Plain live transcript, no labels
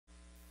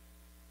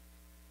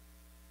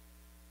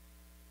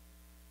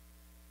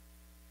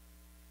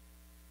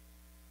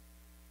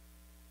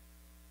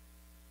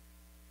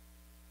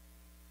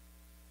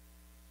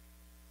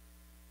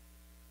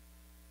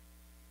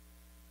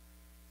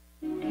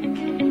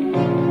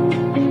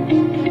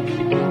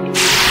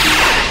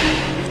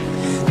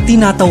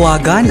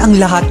Tinatawagan ang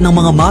lahat ng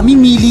mga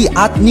mamimili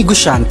at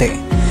negosyante.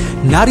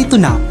 Narito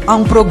na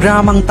ang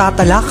programang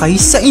tatalakay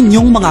sa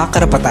inyong mga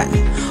karapatan.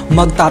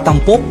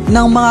 Magtatampok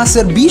ng mga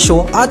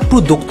serbisyo at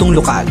produktong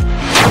lokal.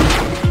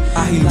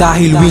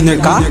 Dahil winner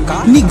ka,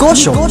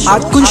 negosyo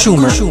at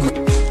consumer.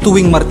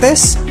 Tuwing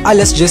Martes,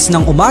 alas 10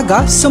 ng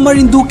umaga sa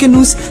Marinduque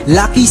News,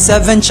 Lucky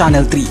 7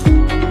 Channel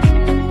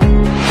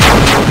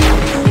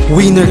 3.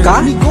 Winner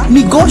ka,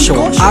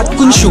 negosyo at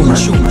consumer.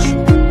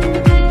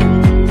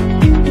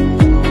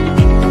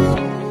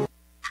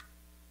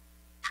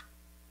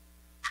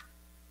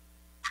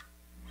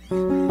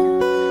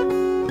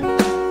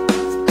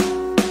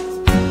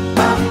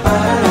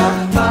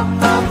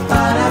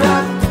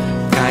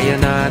 Kaya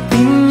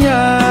natin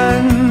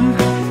yan.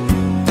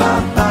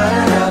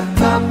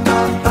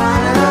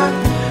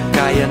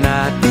 Kaya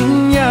natin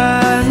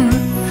yan.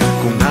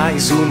 Kung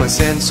nais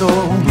umasenso,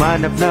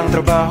 manap ng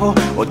trabaho,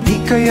 o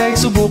di kaya'y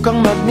subukang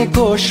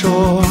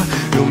magnegosyo.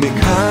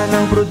 Lumikha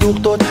ng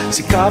produkto at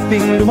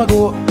sikaping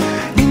lumago,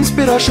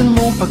 inspirasyon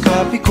mong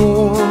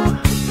pagkapiko.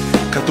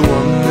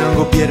 Katuwang ng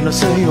gobyerno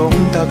sa iyong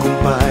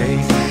tagumpay.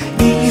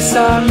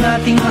 Iisa ang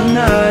ating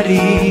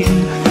hangarin.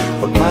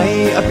 Pag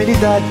may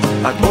abilidad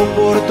at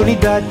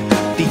oportunidad,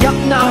 tiyak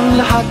na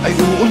ang lahat ay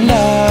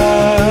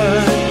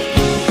uunlad.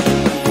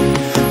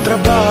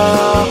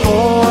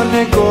 Trabaho,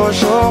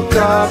 negosyo,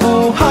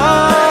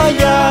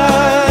 kabuhayan,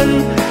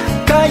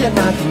 kaya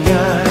natin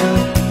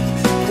yan.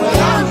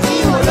 Walang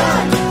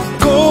iwanan.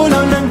 Go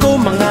lang ng go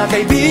mga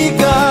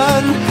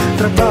kaibigan.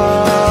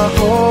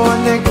 Trabaho,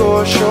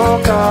 negosyo,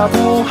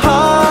 kabuhayan,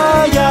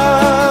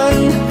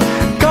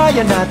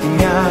 kaya natin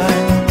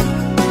yan.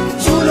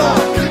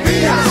 Sulong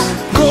Pilipinas!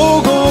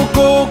 Go, go,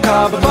 go,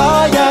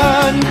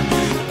 kababayan!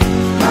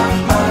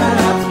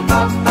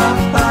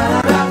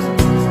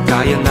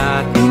 Kaya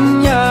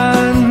natin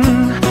yan.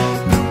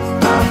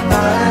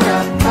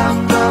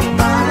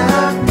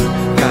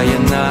 Kaya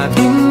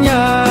natin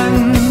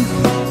yan.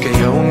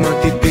 Kayaw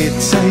magtipid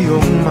sa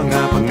iyong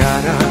mga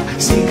pangarap.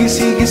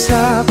 Sige-sige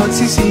sa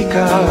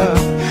pagsisikap.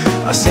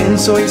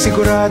 Asenso'y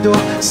sigurado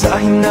sa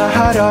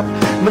hinaharap.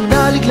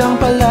 Manalig lang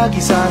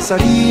palagi sa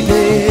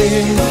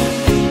sarili.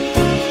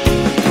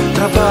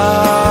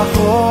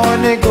 Trabaho,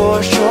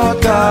 negosyo,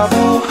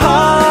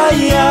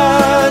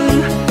 kabuhayan,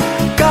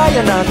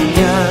 kaya natin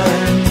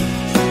yan.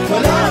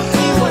 Walang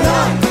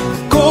iwanan.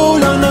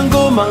 Go lang ng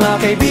go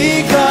mga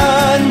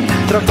kaibigan.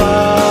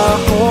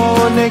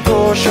 Trabaho,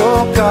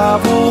 negosyo,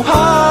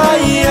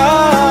 kabuhayan,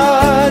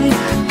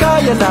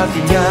 kaya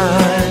natin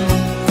yan.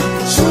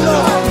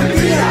 Sulong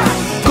Pilipinas!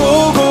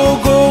 Go, go,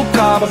 go,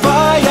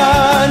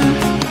 kababayan!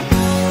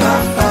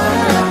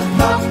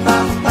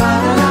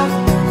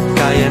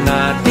 Kaya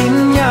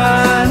natin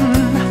yan.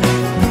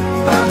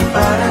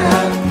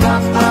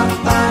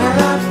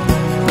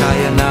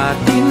 Kaya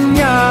natin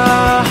yan.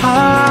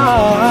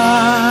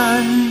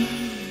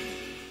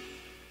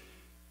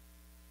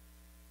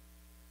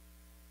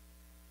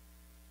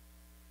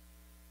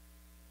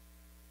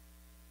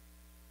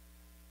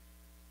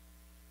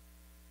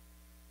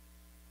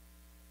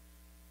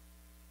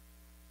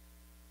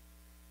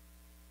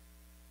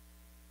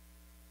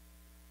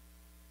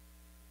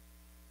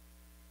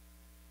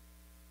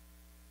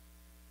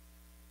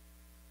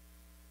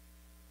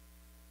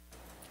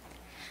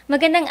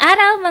 Magandang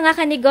araw mga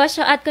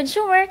kanegosyo at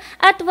consumer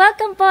at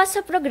welcome po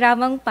sa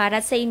programang para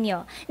sa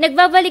inyo.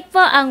 Nagbabalik po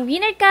ang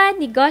Winner Ka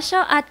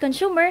Negosyo at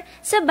Consumer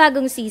sa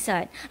bagong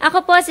season.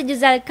 Ako po si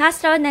Giselle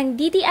Castro ng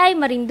DTI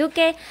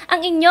Marinduque,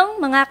 ang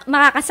inyong mga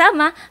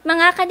makakasama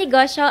mga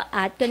kanegosyo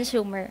at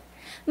consumer.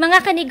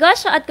 Mga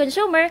kanegosyo at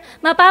consumer,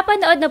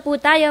 mapapanood na po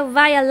tayo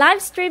via live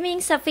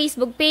streaming sa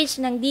Facebook page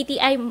ng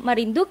DTI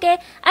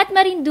Marinduque at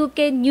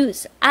Marinduque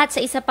News at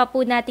sa isa pa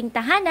po nating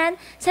tahanan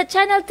sa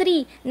Channel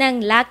 3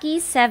 ng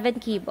Lucky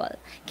 7 Cable.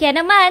 Kaya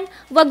naman,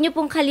 huwag niyo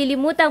pong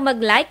kalilimutang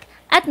mag-like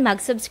at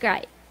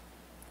mag-subscribe.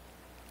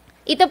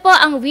 Ito po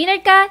ang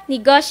Winner Ka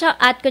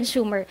Negosyo at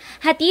Consumer,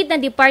 hatid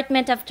ng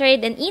Department of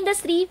Trade and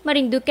Industry,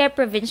 Marinduque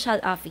Provincial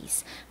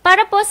Office.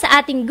 Para po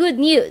sa ating good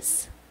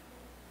news.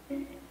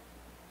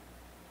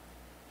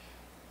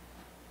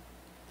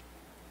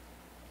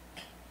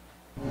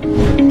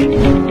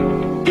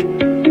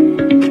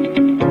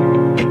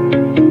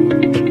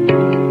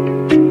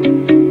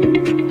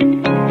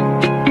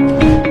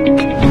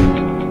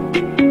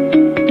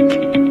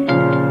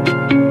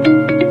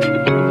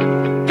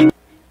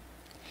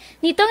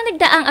 Nitong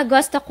nagdaang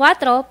Agosto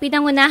 4,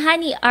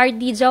 pinangunahan ni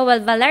RD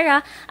Joel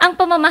Valera ang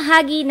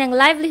pamamahagi ng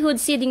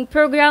Livelihood Seeding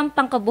Program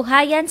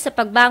Pangkabuhayan sa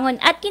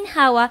Pagbangon at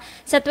Ginhawa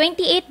sa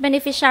 28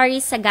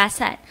 beneficiaries sa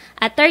Gasan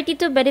at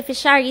 32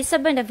 beneficiaries sa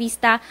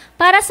Buenavista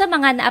para sa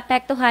mga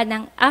naapektuhan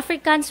ng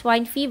African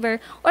Swine Fever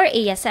or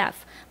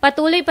ASF.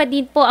 Patuloy pa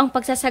din po ang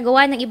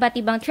pagsasagawa ng iba't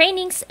ibang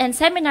trainings and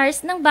seminars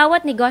ng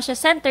bawat negosyo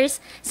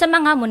centers sa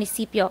mga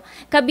munisipyo.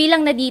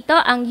 Kabilang na dito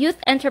ang Youth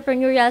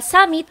Entrepreneurial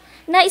Summit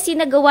na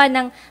isinagawa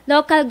ng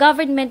Local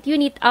Government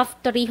Unit of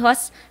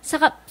Torrijos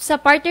sa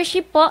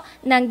partnership po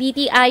ng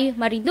DTI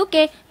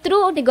Marinduque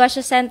through Negosyo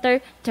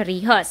Center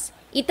Torrijos.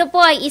 Ito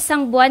po ay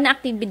isang buwan na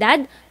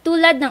aktibidad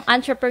tulad ng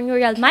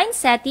entrepreneurial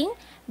mindsetting,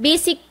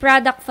 basic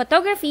product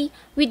photography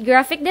with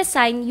graphic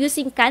design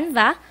using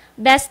Canva,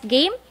 best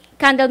game,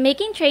 candle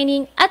making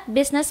training, at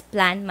business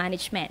plan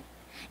management.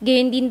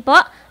 Gayun din po,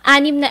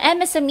 6 na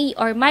MSME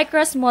or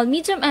Micro, Small,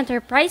 Medium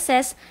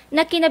Enterprises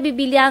na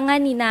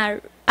kinabibilangan ni na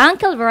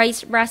Uncle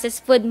Roy's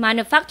Processed Food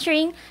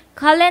Manufacturing,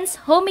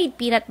 Collins Homemade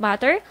Peanut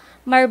Butter,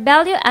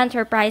 Marbello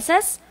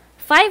Enterprises,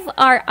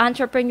 5R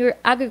Entrepreneur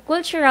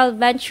Agricultural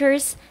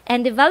Ventures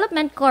and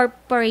Development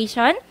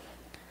Corporation,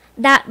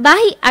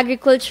 Bahi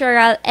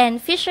Agricultural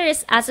and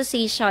Fisheries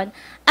Association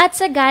at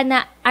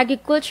Sagana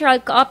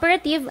Agricultural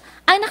Cooperative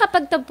ang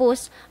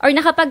nakapagtapos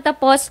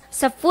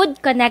sa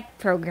Food Connect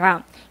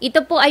program.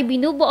 Ito po ay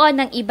binubuo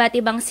ng iba't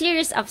ibang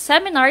series of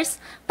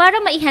seminars para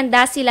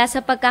maihanda sila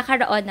sa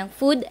pagkakaroon ng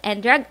Food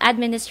and Drug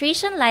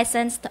Administration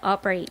License to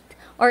Operate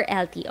or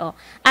LTO.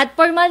 At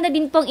formal na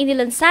din pong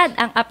inilunsad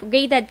ang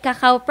upgraded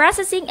cacao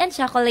processing and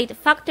chocolate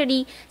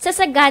factory sa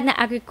Sagana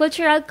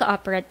Agricultural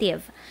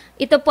Cooperative.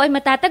 Ito po ay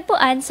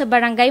matatagpuan sa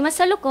Barangay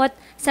Masalukot,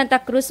 Santa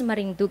Cruz,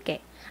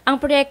 Marinduque. Ang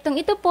proyektong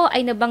ito po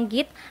ay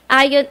nabanggit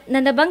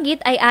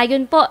ay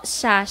ayon po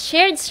sa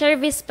Shared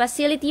Service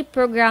Facility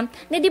Program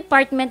ng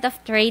Department of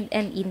Trade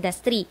and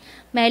Industry.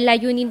 May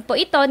layunin po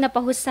ito na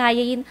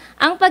pahusayin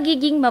ang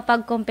pagiging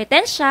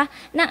mapagkompetensya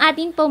ng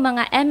ating po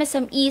mga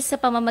MSME sa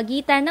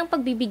pamamagitan ng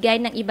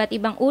pagbibigay ng iba't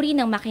ibang uri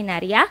ng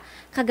makinarya,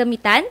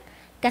 kagamitan,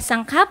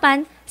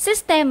 kasangkapan,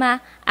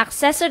 sistema,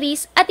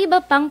 accessories at iba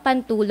pang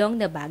pantulong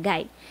na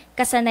bagay.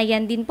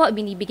 Kasanayan din po,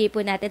 binibigay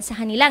po natin sa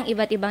kanilang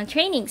iba't ibang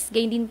trainings.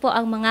 Gayon din po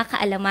ang mga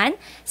kaalaman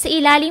sa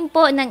ilalim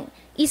po ng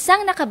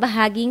isang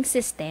nakabahaging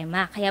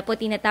sistema. Kaya po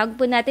tinatawag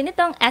po natin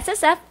itong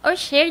SSF or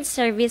Shared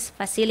Service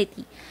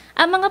Facility.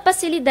 Ang mga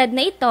pasilidad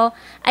na ito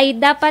ay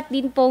dapat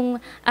din pong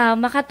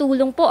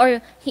makatulong po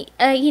or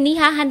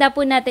hinihahanda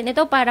po natin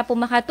ito para po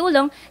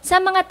makatulong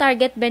sa mga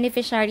target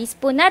beneficiaries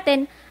po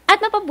natin at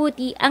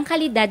mapabuti ang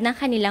kalidad ng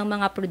kanilang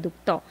mga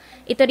produkto.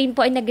 Ito rin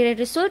po ay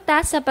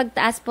nagre-resulta sa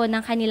pagtaas po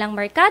ng kanilang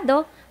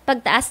merkado,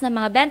 pagtaas ng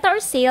mga benta or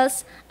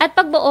sales, at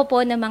pagbuo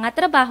po ng mga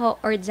trabaho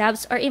or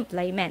jobs or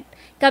employment.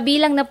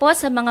 Kabilang na po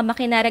sa mga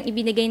makinarang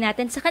ibinigay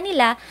natin sa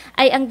kanila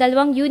ay ang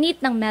 2 unit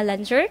ng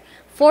Melanger,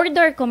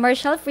 4-door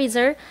commercial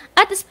freezer,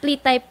 at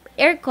split-type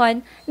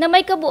aircon na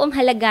may kabuong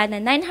halaga na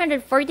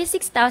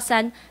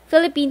 946,000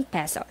 Philippine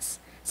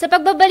pesos. Sa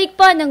pagbabalik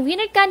po ng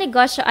Winner Ka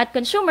Negosyo at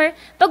Consumer,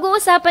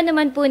 pag-uusapan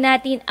naman po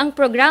natin ang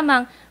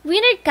programang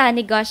Winner Ka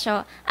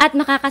Negosyo at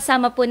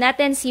makakasama po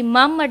natin si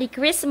Ma'am Marie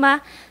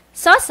Crisma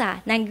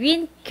Sosa ng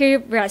Green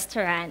Curve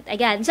Restaurant.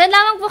 Ayan, dyan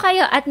lamang po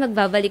kayo at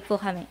magbabalik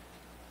po kami.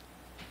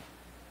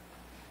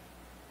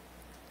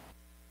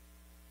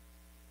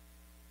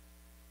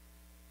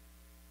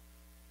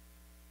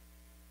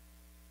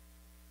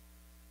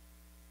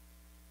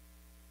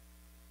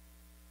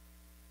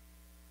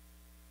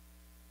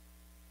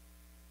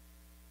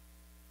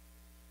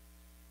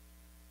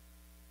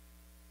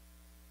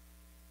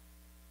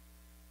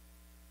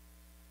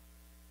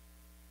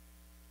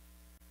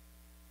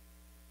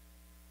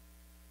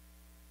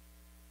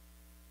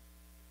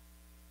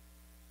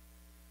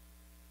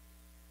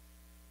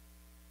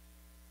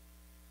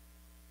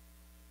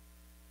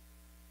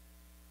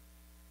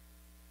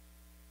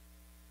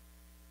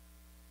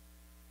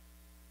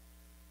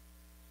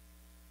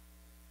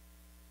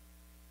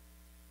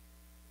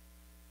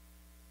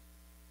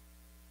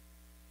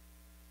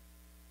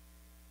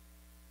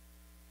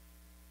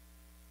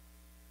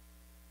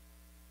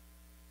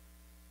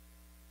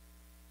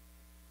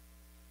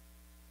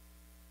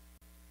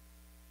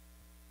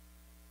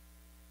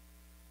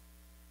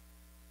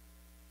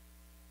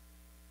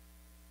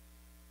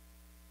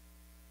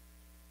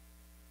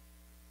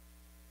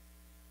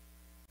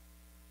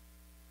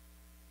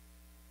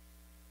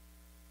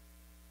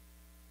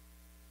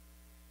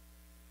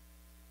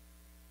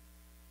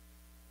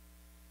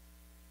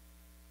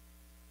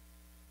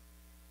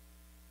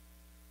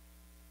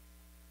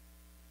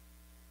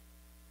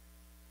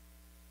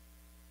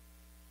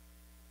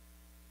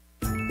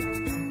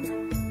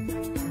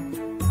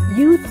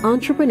 Youth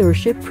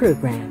Entrepreneurship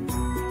Program.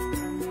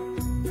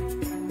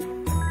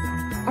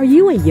 Are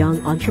you a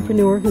young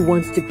entrepreneur who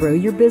wants to grow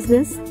your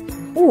business?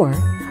 Or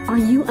are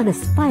you an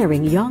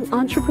aspiring young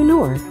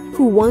entrepreneur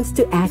who wants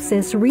to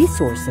access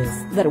resources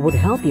that would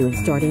help you in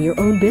starting your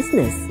own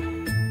business?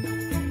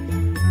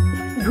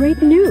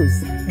 Great news!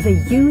 The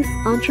Youth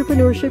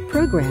Entrepreneurship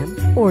Program,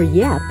 or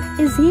YEP,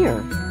 is here.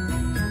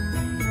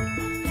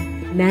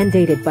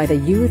 Mandated by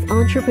the Youth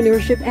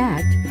Entrepreneurship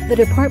Act, the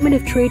Department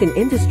of Trade and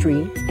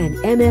Industry and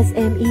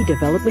MSME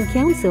Development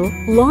Council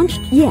launched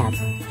YEP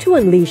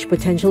to unleash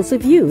potentials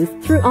of youth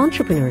through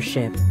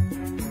entrepreneurship.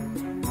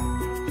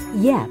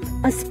 YEP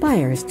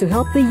aspires to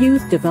help the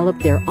youth develop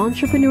their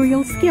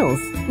entrepreneurial skills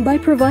by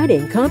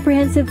providing a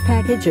comprehensive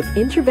package of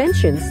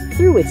interventions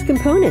through its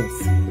components: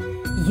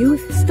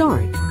 Youth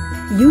Start,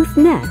 Youth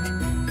Net,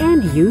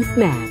 and Youth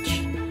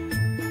Match.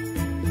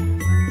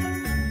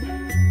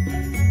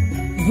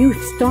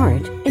 Youth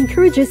Start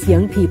encourages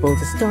young people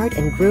to start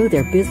and grow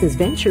their business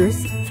ventures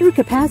through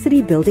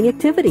capacity building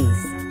activities.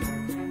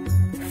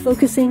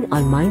 Focusing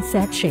on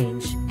mindset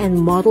change and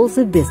models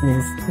of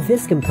business,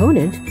 this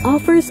component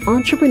offers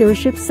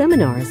entrepreneurship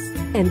seminars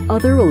and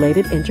other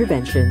related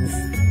interventions.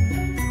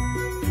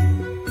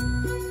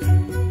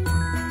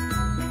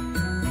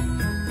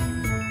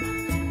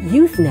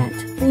 YouthNet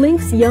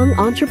links young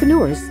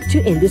entrepreneurs to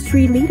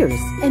industry leaders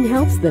and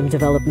helps them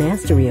develop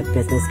mastery of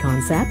business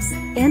concepts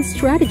and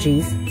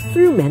strategies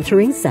through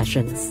mentoring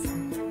sessions.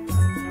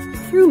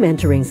 Through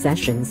mentoring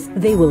sessions,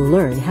 they will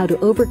learn how to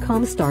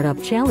overcome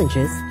startup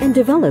challenges and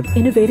develop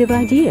innovative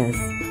ideas.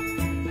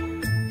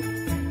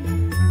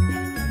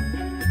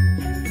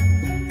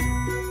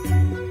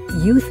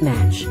 Youth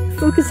Match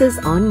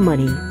focuses on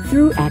money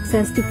through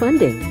access to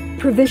funding,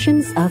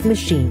 provisions of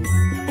machines,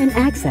 and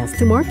access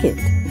to market.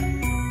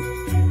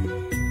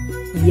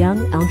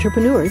 Young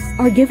entrepreneurs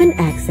are given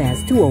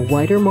access to a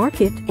wider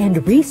market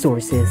and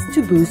resources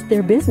to boost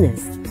their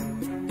business.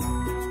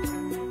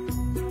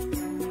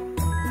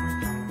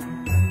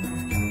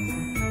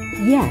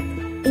 YEP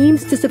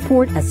aims to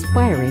support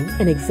aspiring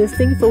and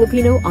existing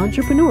Filipino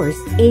entrepreneurs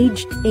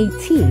aged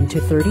 18 to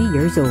 30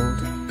 years old.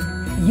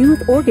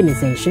 Youth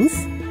organizations,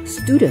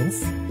 students,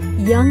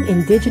 young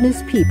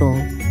indigenous people,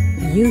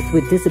 youth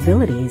with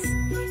disabilities,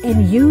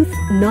 and youth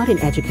not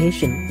in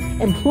education,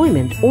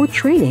 employment, or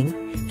training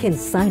can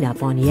sign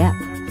up on YEP.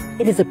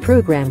 It is a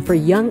program for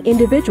young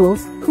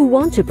individuals who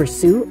want to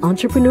pursue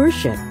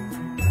entrepreneurship.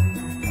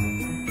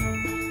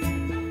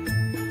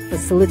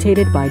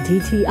 Facilitated by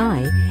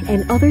DTI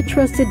and other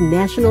trusted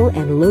national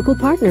and local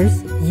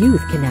partners,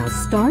 youth can now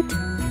start,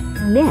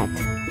 net,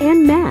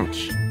 and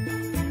match.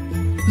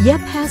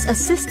 YEP has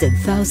assisted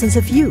thousands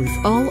of youth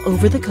all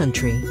over the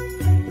country.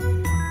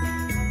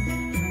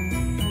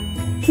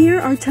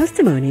 Here are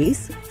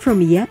testimonies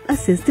from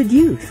YEP-assisted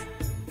youth.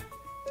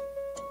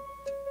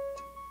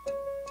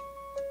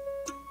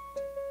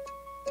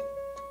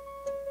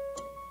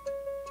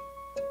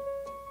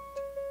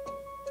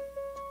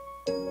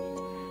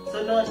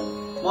 Sunod,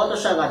 moto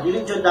siya nga,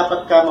 dili jud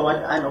dapat ka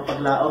mawadaan o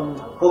paglaom.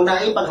 Kung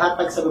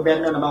naipaghatag sa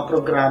gobyerno ng mga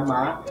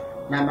programa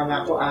na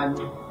mga kuan,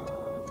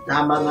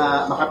 na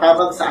mga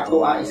makatabang sa ato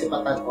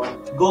isipatan ko,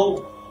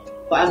 go,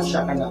 paan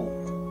siya ka na,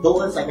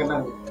 doon sa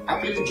kanang,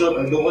 apil jud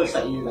o doon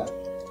sa ila.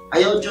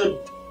 Ayaw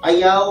jud,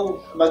 ayaw,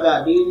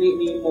 baga, dili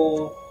ni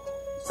mo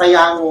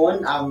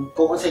sayangon ang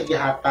kung sa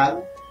gihatag,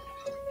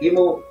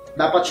 imo,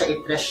 dapat siya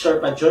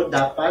i-treasure pa jud,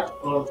 dapat,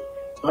 or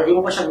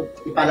imo pa siyang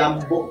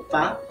ipalambo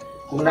pa,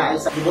 kung naay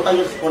sa ibutan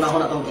yung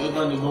unahon atong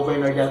kaingon ni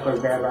Governor Del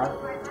Cordera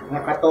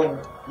nga katong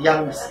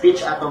yang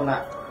speech ato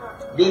nga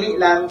dili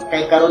lang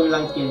kay karon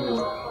lang kini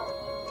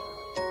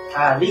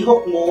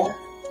lihok mo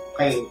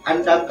kay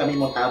andam kami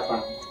mo tapang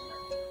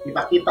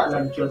ipakita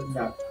lang jud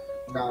na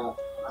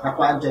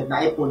nakuan jud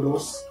na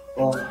ipulos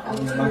o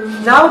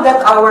Now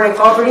that our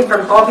recovery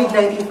from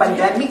COVID-19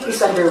 pandemic is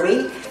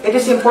underway, it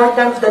is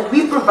important that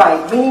we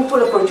provide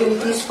meaningful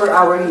opportunities for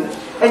our youth.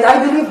 And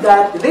I believe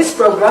that this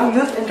program,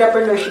 Youth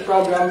Entrepreneurship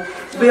Program,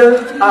 will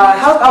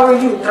help our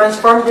youth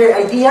transform their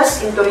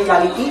ideas into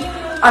reality,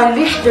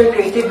 unleash their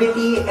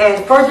creativity, and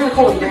further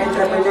hone their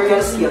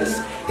entrepreneurial skills.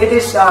 It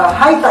is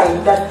high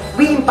time that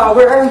we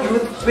empower our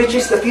youth, which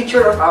is the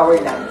future of our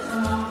land.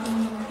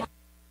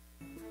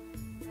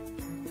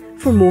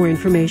 For more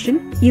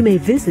information, you may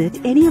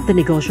visit any of the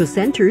Negosyo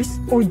Centers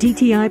or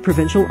DTI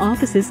provincial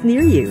offices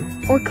near you,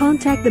 or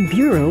contact the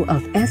Bureau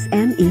of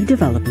SME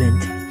Development.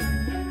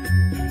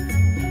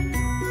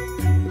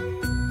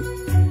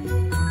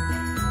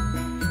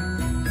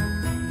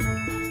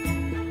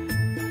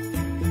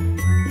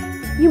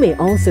 You may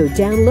also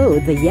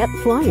download the YEP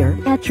flyer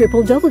at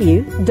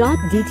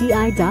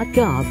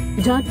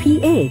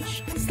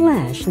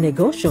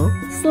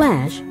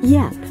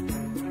www.dti.gov.ph/negosyo/YEP.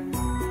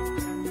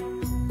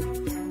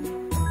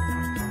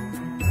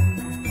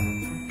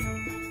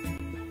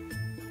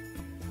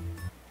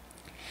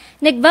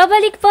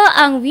 Nagbabalik po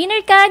ang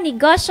Winner Ka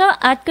Negosyo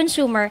at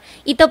Consumer.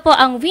 Ito po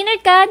ang Winner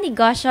Ka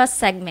Negosyo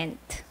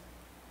segment.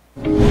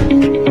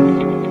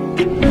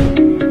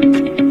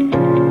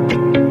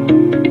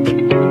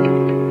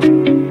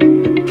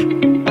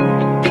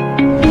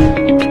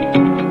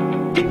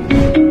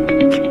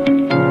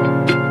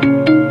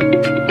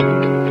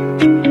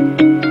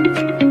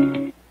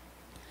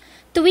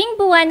 Tuwing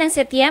buwan ng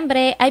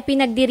Setyembre ay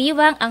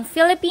pinagdiriwang ang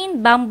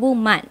Philippine Bamboo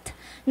Month.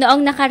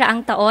 Noong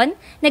nakaraang taon,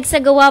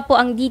 nagsagawa po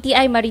ang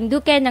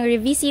Industry-Marinduque ng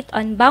Revisit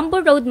on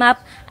Bamboo Roadmap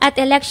at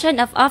Election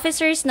of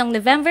Officers noong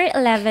November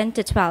 11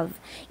 to 12.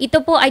 Ito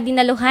po ay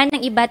dinaluhan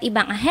ng iba't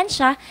ibang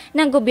ahensya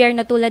ng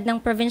gobyerno tulad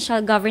ng Provincial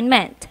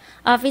Government,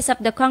 Office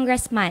of the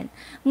Congressman,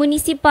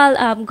 Municipal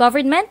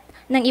Government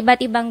ng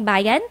iba't ibang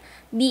bayan,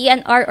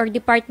 DENR or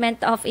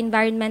Department of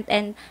Environment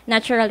and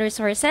Natural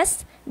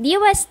Resources,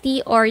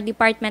 DOST or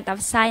Department of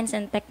Science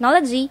and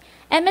Technology,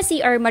 MSc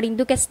or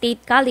Marinduque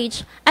State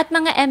College, at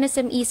mga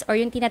MSMEs or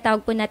yung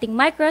tinatawag po nating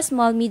micro,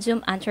 small,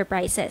 medium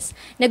enterprises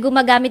na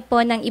gumagamit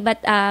po ng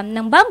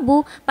ng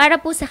bamboo para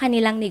po sa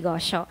kanilang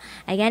negosyo.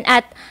 Ayan,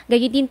 at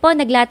gayon din po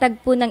naglatag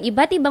po ng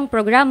iba't ibang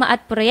programa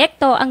at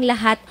proyekto ang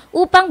lahat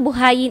upang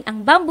buhayin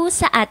ang bamboo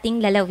sa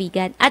ating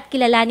lalawigan at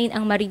kilalanin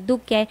ang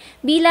Marinduque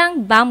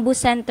bilang bamboo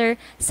center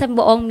sa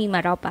buong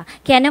Mimaropa.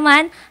 Kaya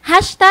naman,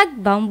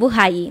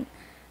 #bambuhayin.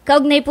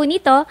 Kaugnay po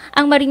nito,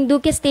 ang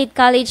Marinduque State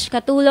College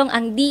katulong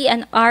ang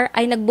DNR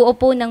ay nagbuo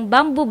po ng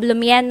Bamboo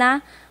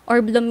Blumiana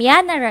or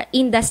Blumiana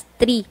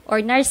Industry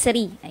or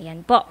Nursery.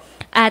 Ayan po.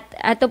 At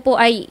ito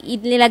po ay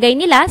inilagay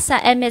nila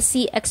sa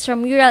MSc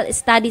Extramural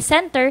Study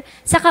Center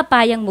sa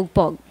Kapayang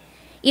Mogpog.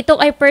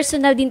 Ito ay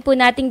personal din po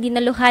nating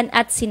dinaluhan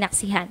at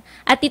sinaksihan.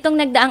 At itong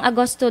nagdaang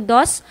Agosto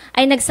 2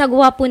 ay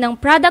nagsagawa po ng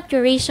Product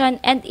Curation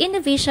and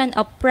Innovation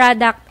of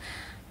Product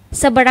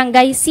sa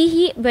Barangay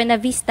Sihi,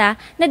 Buenavista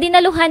na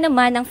dinaluhan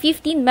naman ng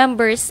 15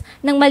 members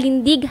ng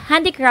Malindig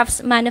Handicrafts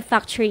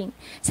Manufacturing.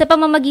 Sa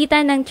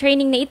pamamagitan ng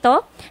training na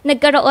ito,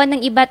 nagkaroon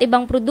ng iba't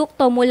ibang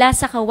produkto mula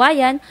sa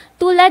kawayan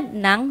tulad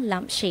ng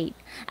lampshade.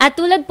 At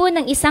tulad po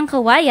ng isang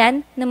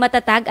kawayan na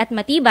matatag at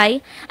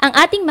matibay, ang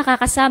ating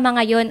makakasama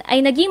ngayon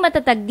ay naging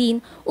matatag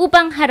din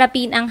upang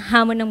harapin ang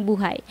hamon ng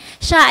buhay.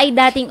 Siya ay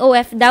dating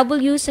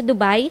OFW sa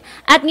Dubai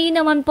at ngayon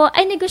naman po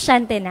ay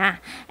negosyante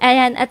na.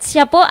 Ayan, at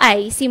siya po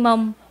ay si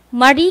Ma'am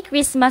Marie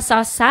Christmas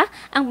Sosa,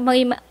 ang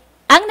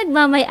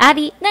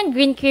nagmamay-ari ng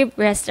Green Crib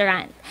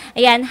Restaurant.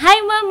 Ayan, hi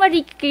Ma'am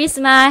Marie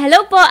Christmas.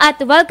 Hello po at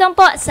welcome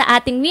po sa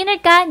ating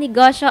Winner Ka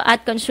Negosyo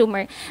at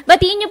Consumer.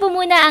 Batiin niyo po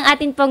muna ang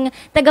ating pong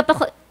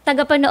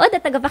tagapanood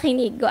at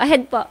tagapakinig. Go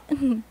ahead po.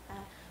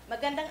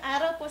 Magandang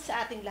araw po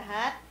sa ating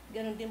lahat.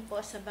 Ganon din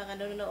po sa mga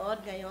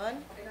nanonood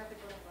ngayon.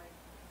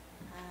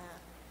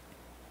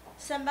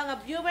 Sa mga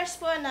viewers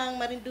po ng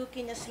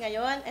Marinduque News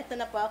ngayon, ito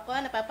na po ako,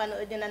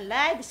 napapanood nyo ng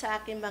live sa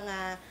aking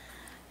mga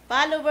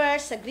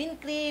followers sa Green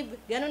Crib,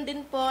 ganun din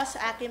po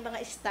sa aking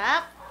mga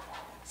staff,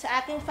 sa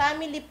aking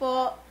family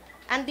po.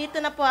 Andito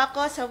na po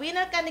ako sa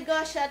Winner Ka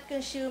Negosyo at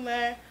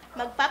Consumer,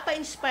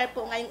 magpapa-inspire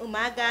po ngayong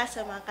umaga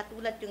sa mga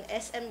katulad yung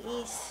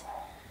SMEs.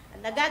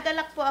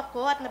 Nagagalak po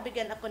ako at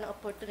nabigyan ako ng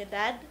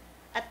oportunidad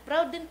at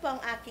proud din po ang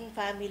aking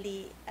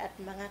family at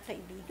mga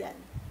kaibigan.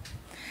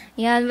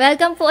 Yan,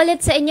 welcome po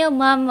ulit sa inyo,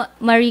 Ma'am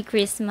Marie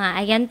Christmas.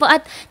 Ayan po,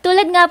 at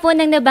tulad nga po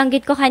ng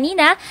nabanggit ko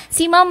kanina,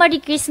 si Ma'am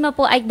Marie Christmas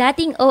po ay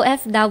dating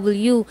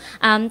OFW.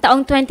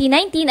 Taong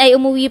 2019 ay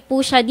umuwi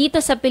po siya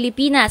dito sa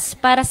Pilipinas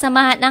para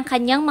samahan ang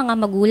kanyang mga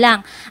magulang.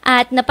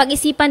 At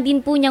napag-isipan din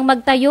po niyang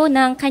magtayo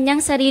ng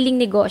kanyang sariling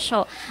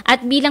negosyo.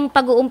 At bilang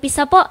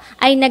pag-uumpisa po,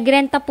 ay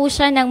nagrenta po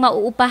siya ng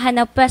mauupahan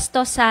na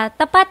pwesto sa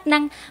tapat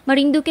ng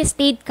Marinduque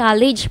State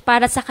College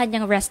para sa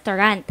kanyang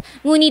restaurant.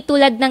 Ngunit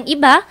tulad ng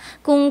iba,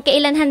 kung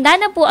kailan handa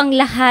na po ang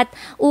lahat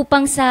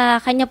upang sa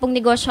kanya pong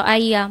negosyo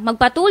ay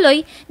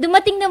magpatuloy,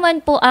 dumating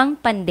naman po ang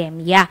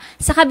pandemya.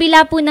 Sa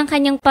kabila po ng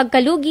kanyang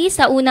pagkalugi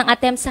sa unang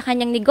attempt sa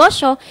kanyang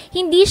negosyo,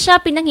 hindi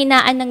siya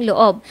pinanghinaan ng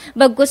loob.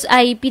 Bagkus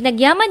ay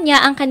pinagyaman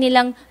niya ang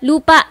kanilang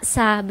lupa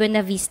sa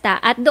Buenavista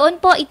at doon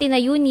po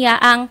itinayo niya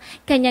ang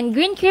kanyang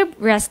Green Crib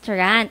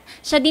Restaurant.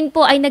 Siya din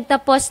po ay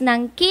nagtapos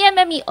ng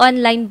KMME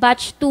Online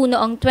Batch 2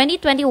 noong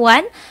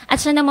 2021 at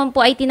siya naman po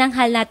ay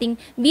tinanghal nating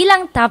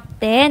bilang top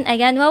 10.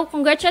 Ayan, wow,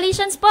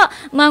 congratulations po,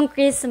 Ma'am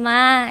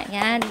Christmas.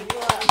 Ayan.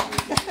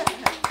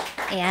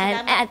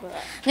 Ayan. At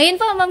ngayon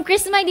po, Ma'am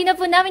Christmas, hindi na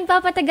po namin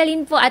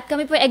papatagalin po at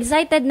kami po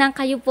excited nang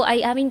kayo po ay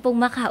amin pong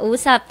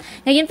makausap.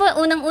 Ngayon po,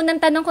 unang-unang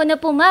tanong ko na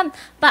po, Ma'am,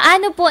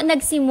 paano po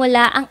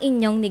nagsimula ang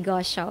inyong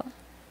negosyo?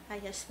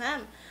 Yes,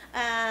 Ma'am.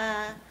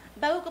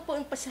 Bago ko po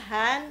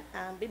umpasahan,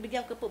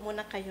 bibigyan ko po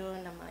muna kayo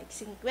ng mga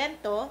iksing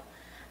kwento.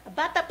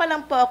 Bata pa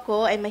lang po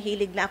ako ay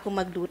mahilig na ako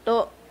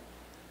magluto.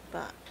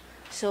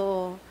 So,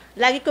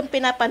 lagi kong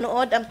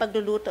pinapanood ang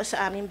pagluluto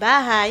sa aming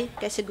bahay,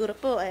 kaya siguro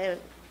po,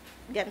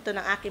 ganito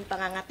ng aking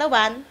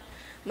pangangatawan.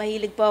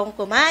 Mahilig po akong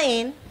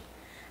kumain.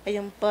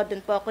 Ayun po,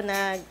 doon po ako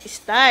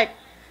nag-start.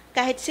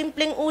 Kahit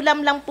simpleng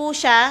ulam lang po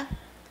siya,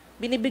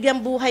 binibigyan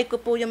buhay ko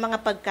po yung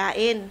mga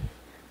pagkain.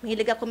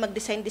 Mahilig ako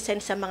mag-design-design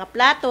sa mga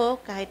plato,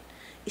 kahit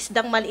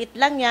isdang maliit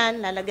lang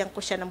yan, lalagyan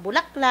ko siya ng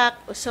bulaklak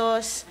o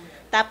sauce.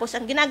 Tapos,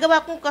 ang ginagawa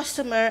kong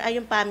customer ay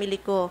yung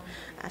family ko.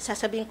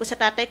 Sasabihin ko sa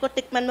tatay ko,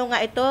 tikman mo nga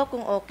ito,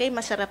 kung okay,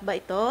 masarap ba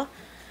ito?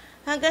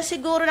 Hanggang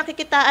siguro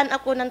nakikitaan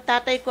ako ng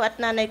tatay ko at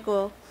nanay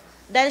ko.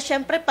 Dahil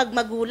syempre, pag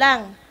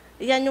magulang,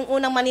 yan yung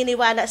unang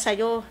maniniwala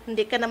sa'yo.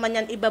 Hindi ka naman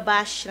yan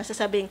ibabash na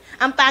sasabing,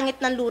 ang pangit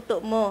ng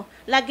luto mo.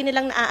 Lagi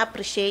nilang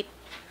na-appreciate.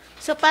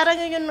 So, parang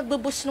yun yung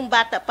nagbubus nung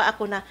bata pa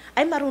ako na,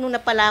 ay, marunong na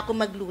pala ako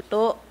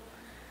magluto.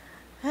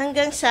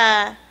 Hanggang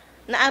sa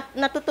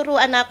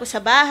natuturuan na ako sa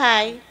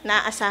bahay,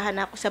 naaasahan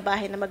na ako sa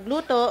bahay na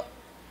magluto.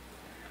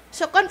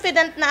 So,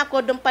 confident na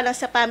ako doon pa lang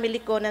sa family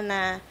ko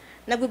na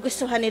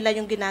nagugustuhan nila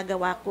yung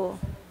ginagawa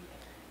ko.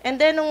 And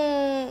then, nung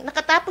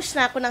nakatapos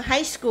na ako ng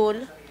high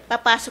school,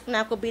 papasok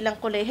na ako bilang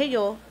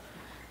kolehiyo,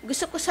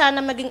 gusto ko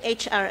sana maging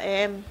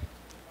HRM.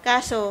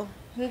 Kaso,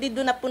 hindi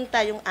doon napunta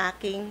yung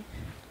aking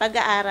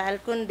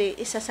pag-aaral, kundi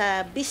isa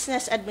sa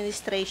business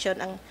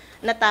administration ang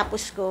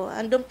natapos ko.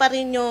 Andun pa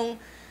rin yung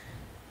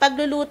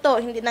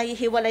pagluluto, hindi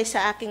nahihiwalay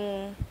sa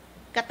aking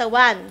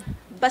katawan.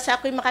 Basta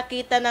ako'y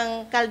makakita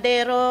ng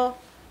kaldero,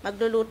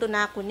 magluluto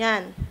na ako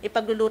niyan.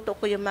 Ipagluluto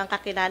ko yung mga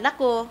kakilala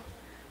ko.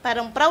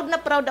 Parang proud na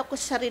proud ako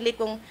sa sarili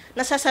kong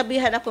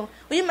nasasabihan akong,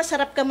 uy,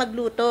 masarap ka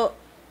magluto.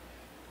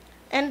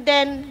 And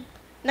then,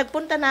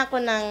 nagpunta na ako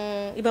ng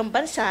ibang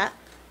bansa.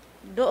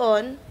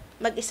 Doon,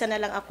 mag-isa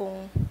na lang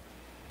akong,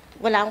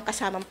 wala akong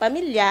kasamang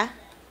pamilya.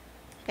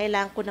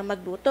 Kailangan ko na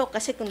magluto.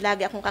 Kasi kung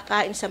lagi akong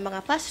kakain sa mga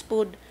fast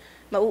food,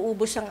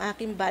 mauubos ang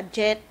aking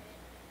budget.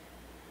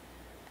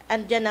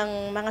 Andyan ang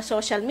mga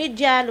social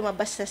media,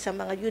 lumabas na sa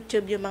mga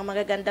YouTube yung mga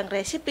magagandang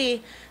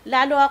recipe.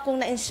 Lalo akong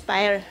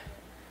na-inspire.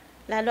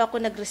 Lalo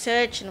ako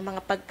nag-research ng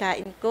mga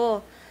pagkain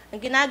ko. Ang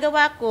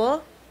ginagawa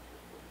ko,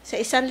 sa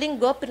isang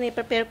linggo,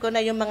 prepare ko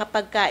na yung mga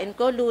pagkain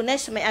ko.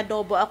 Lunes, may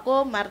adobo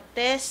ako.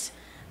 Martes,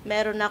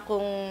 meron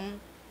akong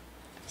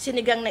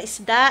sinigang na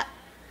isda.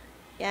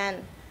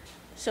 Yan.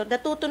 So,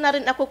 natuto na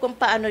rin ako kung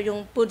paano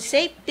yung food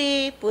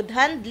safety, food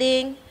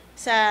handling,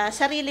 sa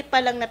sarili pa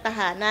lang na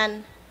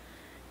tahanan.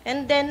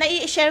 And then,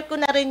 nai-share ko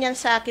na rin yan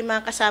sa aking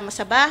mga kasama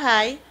sa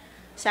bahay.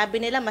 Sabi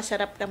nila,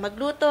 masarap ka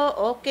magluto,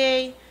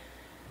 okay.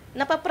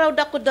 Napaproud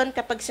ako doon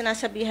kapag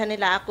sinasabihan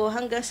nila ako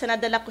hanggang sa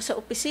nadala ko sa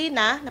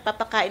opisina,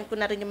 napapakain ko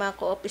na rin yung mga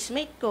co-office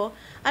mate ko,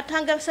 at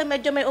hanggang sa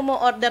medyo may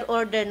umu-order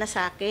na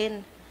sa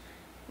akin.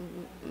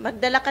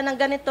 Magdala ka ng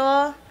ganito,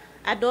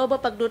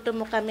 adobo, pagluto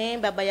mo kami,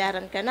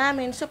 babayaran ka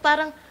namin. So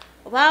parang,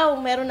 wow,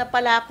 meron na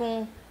pala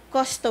akong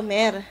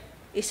customer.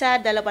 1,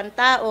 2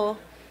 tao.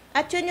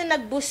 At yun yung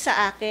nag-boost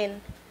sa akin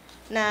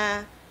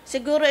na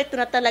siguro ito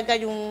na talaga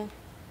yung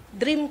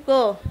dream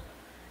ko.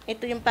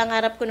 Ito yung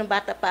pangarap ko nung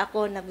bata pa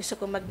ako na gusto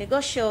ko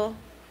magnegosyo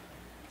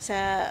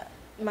sa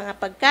mga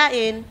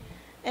pagkain.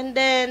 And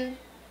then,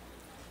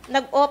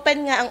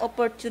 nag-open nga ang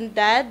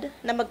oportunidad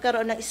na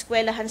magkaroon ng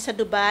eskwelahan sa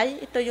Dubai.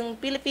 Ito yung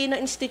Filipino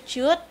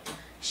Institute.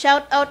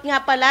 Shout out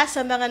nga pala sa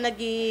mga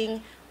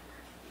naging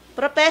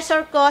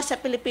professor ko sa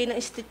Filipino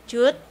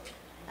Institute,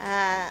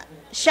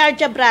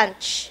 Sharjah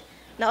branch.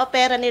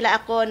 Na-opera nila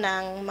ako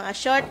ng mga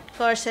short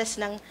courses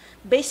ng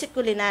basic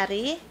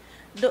culinary.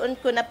 Doon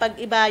ko na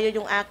pag-ibayo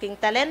yung aking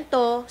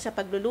talento sa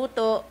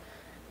pagluluto.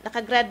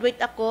 Nakagraduate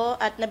ako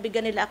at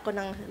nabigyan nila ako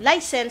ng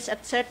license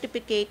at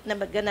certificate na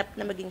magganap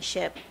na maging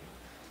chef.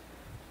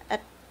 At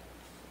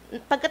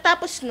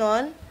pagkatapos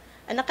nun,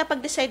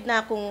 nakapag-decide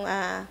na akong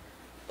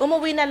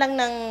umuwi na lang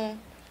ng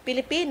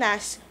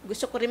Pilipinas.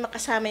 Gusto ko rin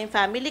makasama yung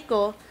family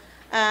ko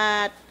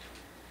at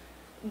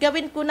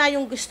gawin ko na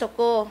yung gusto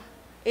ko.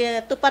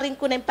 Tuparin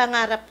ko na yung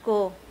pangarap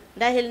ko.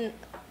 Dahil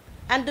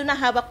ando na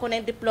hawak ko na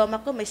yung diploma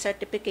ko, may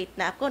certificate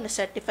na ako,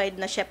 na-certified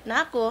na chef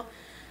na ako.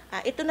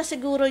 Ito na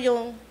siguro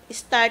yung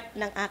start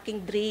ng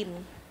aking dream.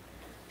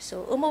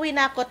 So, umuwi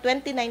na ako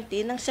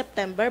 2019 ng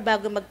September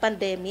bago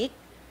mag-pandemic.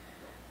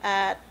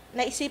 At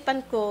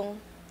naisipan kong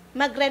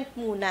mag-rent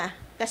muna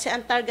kasi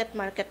ang target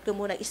market ko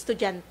muna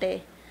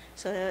estudyante.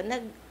 So,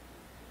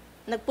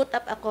 nag-put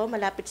up ako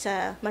malapit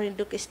sa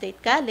Marinduque State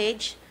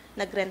College.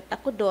 Nag-rent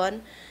ako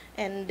doon.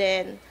 And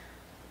then,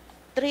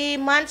 3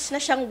 months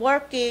na siyang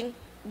working,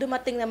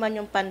 dumating naman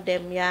yung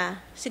pandemya.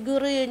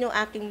 Siguro yun yung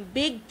aking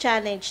big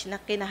challenge na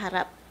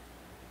kinaharap.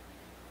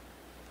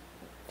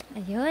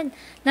 Ayun.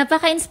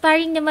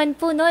 Napaka-inspiring naman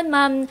po noon,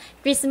 Ma'am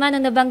Chrisma,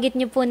 nung nabanggit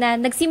niyo po na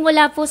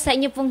nagsimula po sa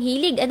inyo pong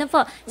hilig. Ano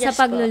po? Sa Yes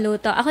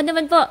pagluluto. Ako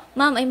naman po,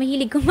 Ma'am, ay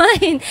mahilig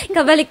kumain.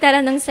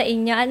 Kabaliktaran ng sa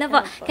inyo. Ano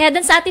po? Kaya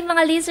doon sa ating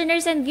mga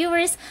listeners and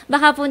viewers,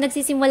 baka po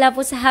nagsisimula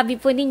po sa hobby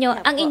po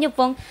ninyo ang inyo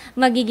pong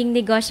magiging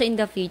negosyo in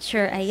the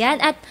future. Ayan.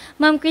 At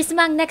Ma'am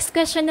Chrisma, ang next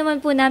question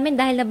naman po namin,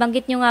 dahil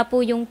nabanggit niyo nga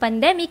po yung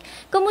pandemic,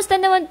 kumusta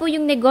naman po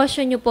yung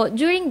negosyo niyo po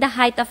during the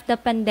height of the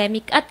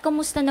pandemic at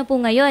kumusta na po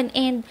ngayon?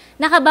 And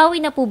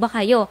nakabawi na po ba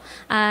kayo?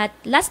 At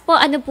last po,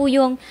 ano po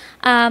yung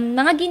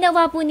mga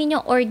ginawa po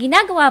ninyo or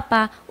ginagawa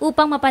pa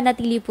upang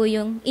mapanatili po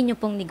yung inyo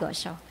pong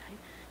negosyo?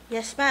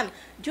 Yes, ma'am.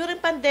 During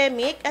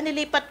pandemic,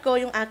 nilipat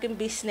ko yung aking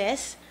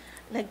business.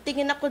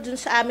 Nagtingin ako dun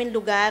sa aming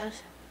lugar.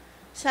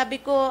 Sabi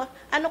ko,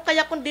 ano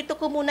kaya kung dito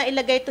ko muna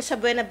ilagay ito sa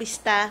Buena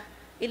Vista?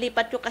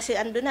 Ilipat ko kasi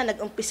ando na,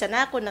 nag-umpisa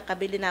na ako,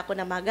 nakabili na ako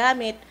ng mga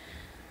gamit.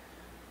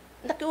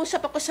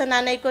 Nakiusap ako sa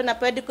nanay ko na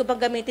pwede ko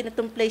bang gamitin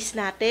itong place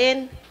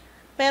natin.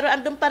 Pero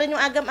andun pa rin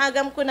yung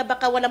agam-agam ko na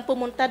baka walang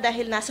pumunta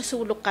dahil nasa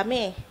sulok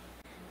kami.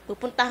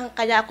 Pupuntahan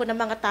kaya ako ng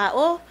mga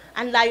tao,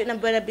 ang layo ng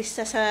Buena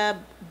Vista sa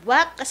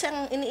Boac. Kasi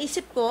ang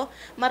iniisip ko,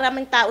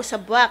 maraming tao sa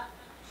Boac.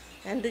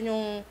 Andun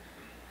yung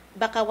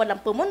baka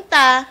walang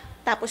pumunta,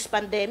 tapos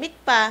pandemic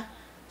pa.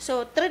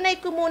 So, trinay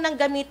ko munang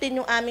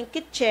gamitin yung aming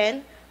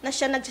kitchen na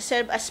siya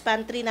nagsiserve as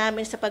pantry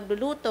namin sa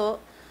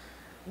pagluluto.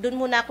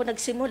 Doon muna ako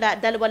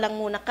nagsimula, 2 lang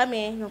muna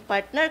kami, yung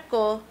partner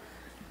ko.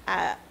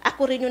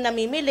 Ako rin yung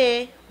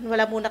namimili,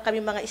 wala muna kami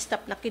mga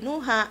staff na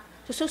kinuha.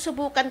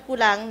 Susubukan ko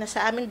lang na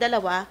sa aming 2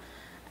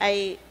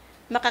 ay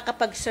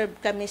makakapag-serve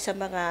kami sa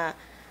mga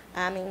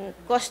aming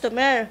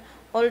customer.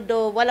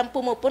 Although walang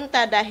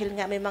pumupunta dahil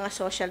nga may mga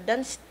social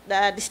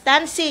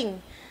distancing.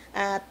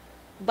 At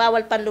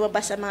bawal pang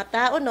lumabas ang mga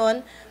tao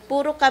noon,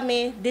 puro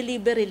kami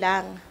delivery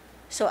lang.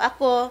 So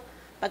ako,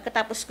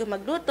 pagkatapos ko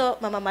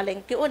magluto,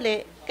 mamamalengke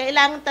uli,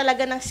 kailangan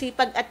talaga ng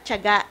sipag at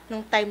tiyaga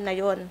nung time na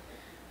yon.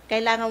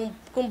 Kailangan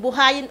kong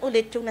buhayin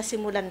ulit yung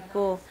nasimulan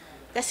ko.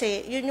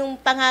 Kasi yun yung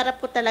pangarap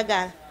ko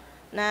talaga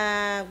na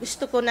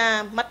gusto ko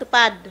na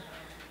matupad.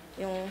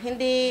 Yung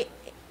hindi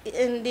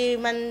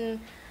man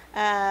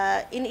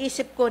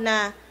iniisip ko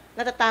na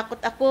natatakot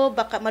ako,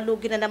 baka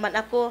malugi na naman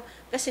ako.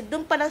 Kasi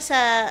doon pa lang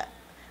sa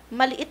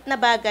maliit na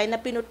bagay na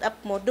pinut up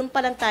mo, doon pa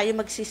lang tayo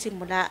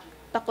magsisimula.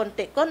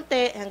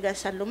 Pakonti-konti hanggang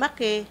sa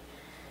lumaki.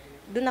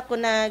 Doon ako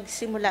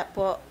nagsimula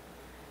po.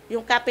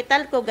 Yung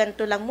capital ko,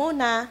 ganito lang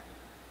muna,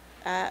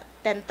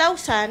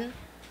 10,000.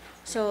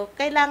 So,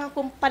 kailangan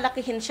kong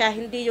palakihin siya.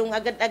 Hindi yung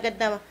agad-agad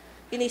na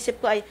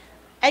inisip ko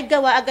ay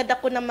gawa agad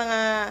ako ng mga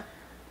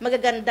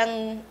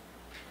magagandang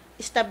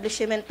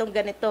establishmentong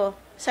ganito.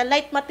 Sa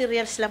light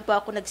materials lang po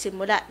ako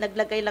nagsimula.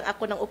 Naglagay lang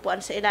ako ng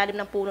upuan sa ilalim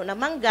ng puno ng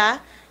mangga,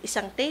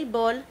 isang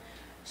table.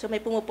 So may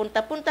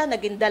pumupunta-punta,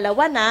 naging 2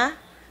 na.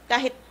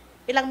 Kahit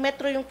ilang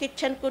metro yung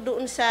kitchen ko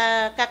doon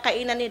sa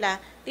kakainan nila,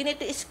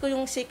 tinitiis ko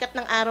yung sikat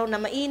ng araw na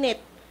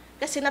mainit.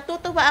 Kasi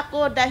natutuwa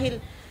ako dahil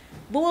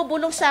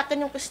bumubulong sa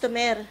akin yung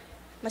customer.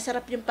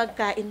 Masarap yung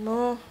pagkain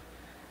mo.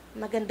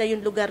 Maganda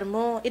yung lugar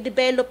mo.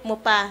 I-develop mo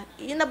pa.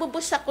 Yung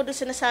nabubusak ko doon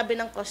sinasabi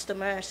ng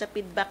customer sa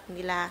feedback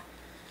nila.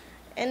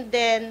 And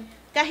then,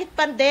 kahit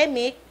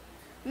pandemic,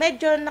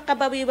 medyo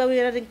nakabawi-bawi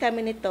na rin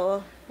kami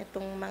nito,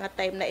 itong mga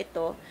time na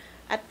ito.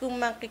 At kung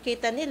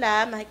makikita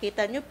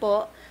nyo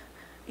po,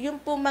 yung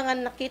po mga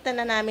nakita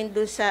na namin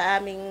doon sa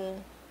aming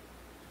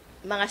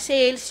mga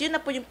sales, yun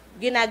na po yung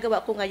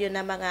ginagawa ko ngayon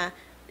na mga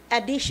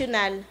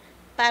additional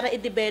para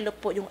i-develop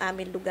po yung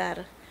aming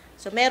lugar.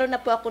 So, meron na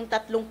po akong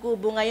 3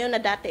 kubo ngayon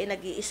na dati ay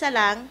nag-iisa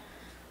lang.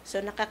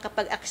 So,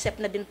 nakakapag-accept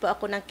na din po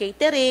ako ng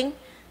catering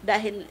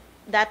dahil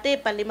dati,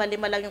 5-5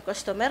 lang yung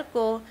customer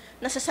ko.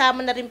 Nasasama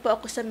na rin po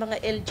ako sa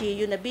mga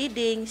LGU na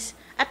biddings.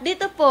 At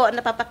dito po,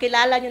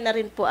 napapakilala nyo na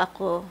rin po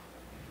ako.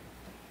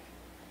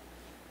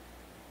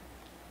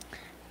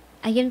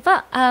 Ayun po.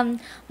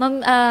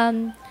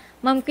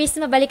 Ma'am Chris,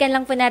 mabalikan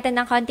lang po natin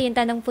ng konti yung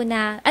tanong po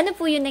na, ano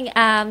po yun,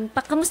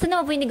 kamusta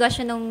naman po yung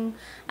negosyo nung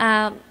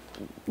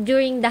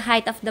during the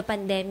height of the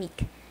pandemic?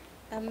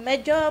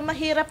 Medyo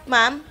mahirap,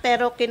 ma'am,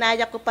 pero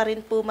kinaya ko pa rin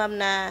po, ma'am,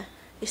 na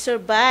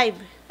i-survive.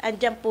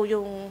 Andiyan po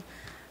yung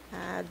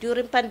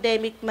during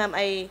pandemic, ma'am,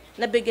 ay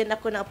nabigyan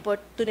ako ng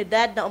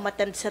oportunidad na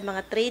umattend sa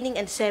mga training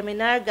and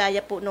seminar,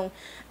 gaya po nung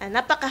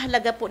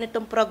napakahalaga po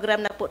nitong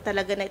program na po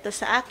talaga na ito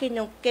sa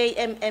akin, yung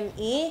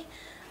KMME.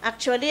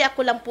 Actually, ako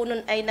lang po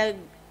nun ay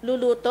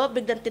nagluluto,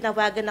 biglang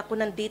tinawagan ako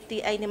ng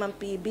DTI ni Ma'am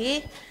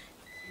PB.